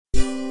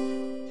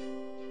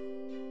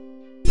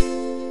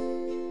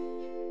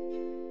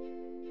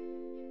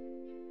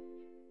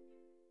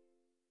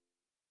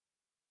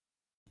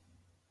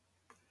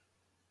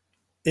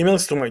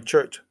Emails to my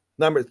church.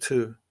 Number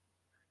 2.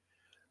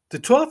 The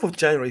 12th of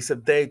January is a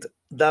date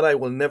that I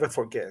will never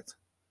forget,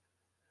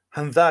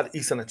 and that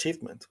is an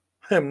achievement.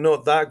 I am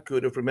not that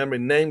good at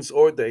remembering names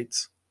or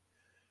dates,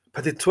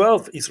 but the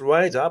 12th is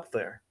right up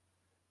there.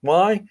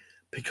 Why?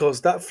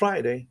 Because that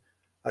Friday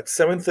at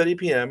 7:30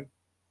 p.m.,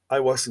 I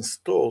was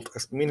installed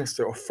as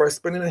minister of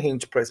First Penny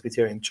Hinge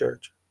Presbyterian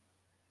Church.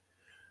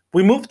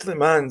 We moved to the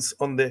manse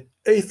on the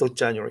 8th of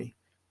January.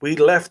 We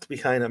left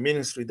behind a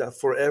ministry that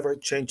forever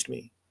changed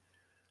me.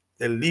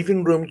 The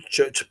Living Room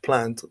Church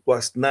plant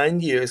was 9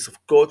 years of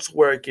God's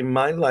work in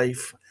my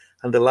life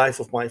and the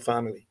life of my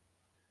family.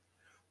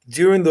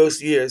 During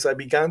those years, I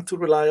began to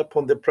rely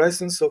upon the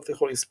presence of the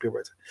Holy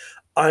Spirit.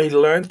 I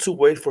learned to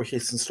wait for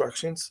His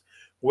instructions,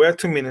 where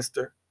to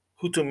minister,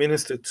 who to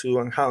minister to,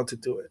 and how to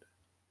do it.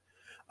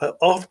 I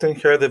often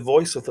heard the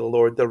voice of the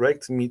Lord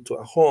directing me to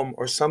a home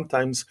or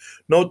sometimes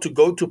not to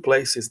go to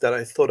places that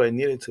I thought I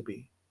needed to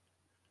be.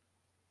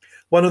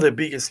 One of the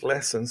biggest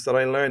lessons that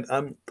I learned,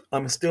 I'm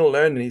still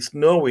learning, is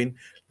knowing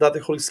that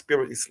the Holy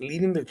Spirit is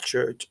leading the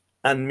church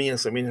and me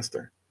as a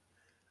minister.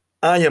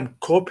 I am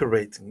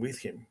cooperating with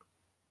Him.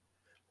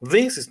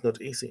 This is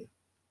not easy,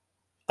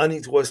 and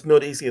it was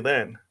not easy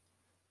then.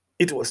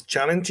 It was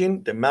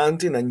challenging,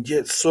 demanding, and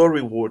yet so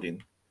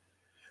rewarding.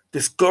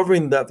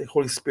 Discovering that the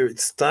Holy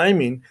Spirit's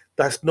timing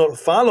does not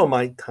follow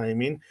my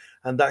timing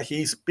and that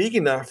He is big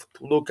enough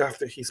to look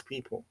after His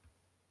people.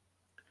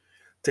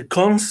 The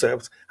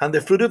concept and the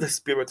fruit of the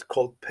Spirit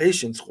called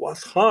patience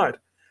was hard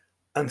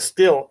and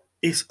still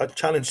is a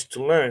challenge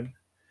to learn.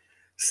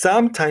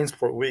 Sometimes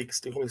for weeks,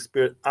 the Holy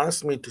Spirit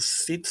asked me to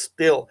sit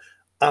still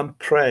and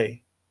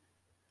pray.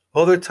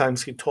 Other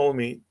times, He told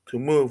me to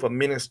move and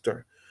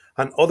minister.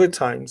 And other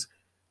times,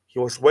 He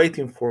was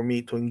waiting for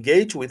me to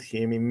engage with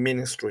Him in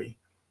ministry.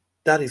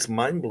 That is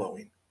mind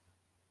blowing.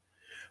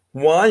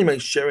 Why am I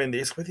sharing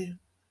this with you?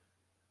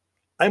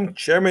 I'm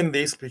sharing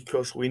this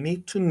because we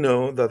need to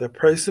know that the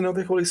person of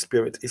the Holy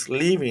Spirit is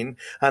living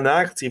and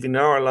active in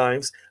our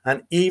lives,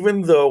 and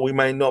even though we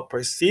might not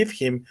perceive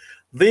Him,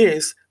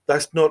 this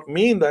does not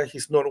mean that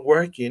He's not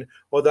working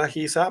or that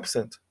He is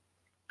absent.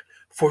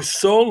 For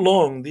so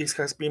long, this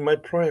has been my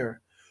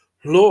prayer.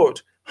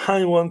 Lord,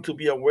 I want to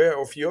be aware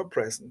of your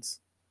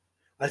presence.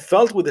 I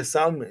felt with the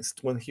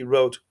psalmist when he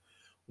wrote,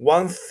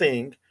 "One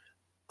thing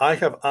I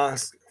have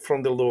asked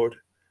from the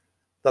Lord,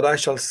 that I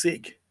shall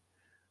seek,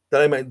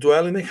 that I may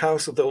dwell in the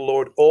house of the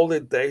Lord all the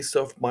days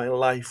of my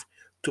life,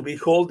 to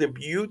behold the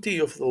beauty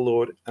of the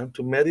Lord and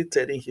to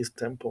meditate in his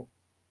temple."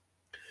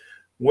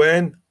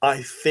 When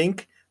I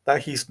think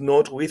that he's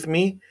not with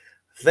me,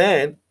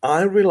 then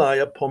I rely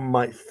upon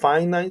my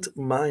finite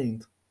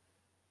mind.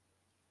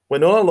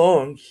 When all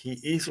along, he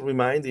is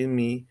reminding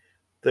me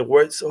the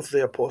words of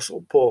the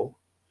Apostle Paul,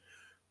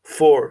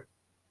 "For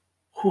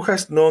who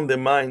has known the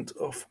mind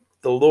of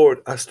the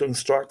Lord as to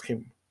instruct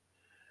him?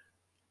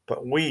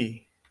 But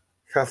we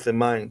have the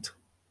mind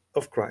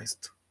of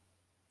Christ."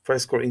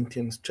 1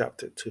 Corinthians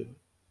chapter 2.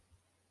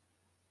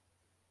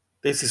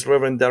 This is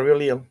Reverend Dario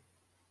Leal.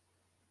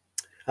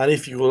 And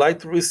if you would like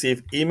to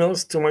receive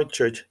emails to my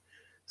church,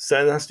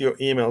 send us your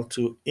email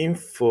to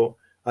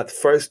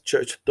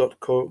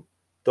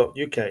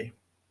info@firstchurch.co.uk.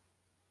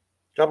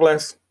 God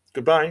bless.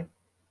 Goodbye.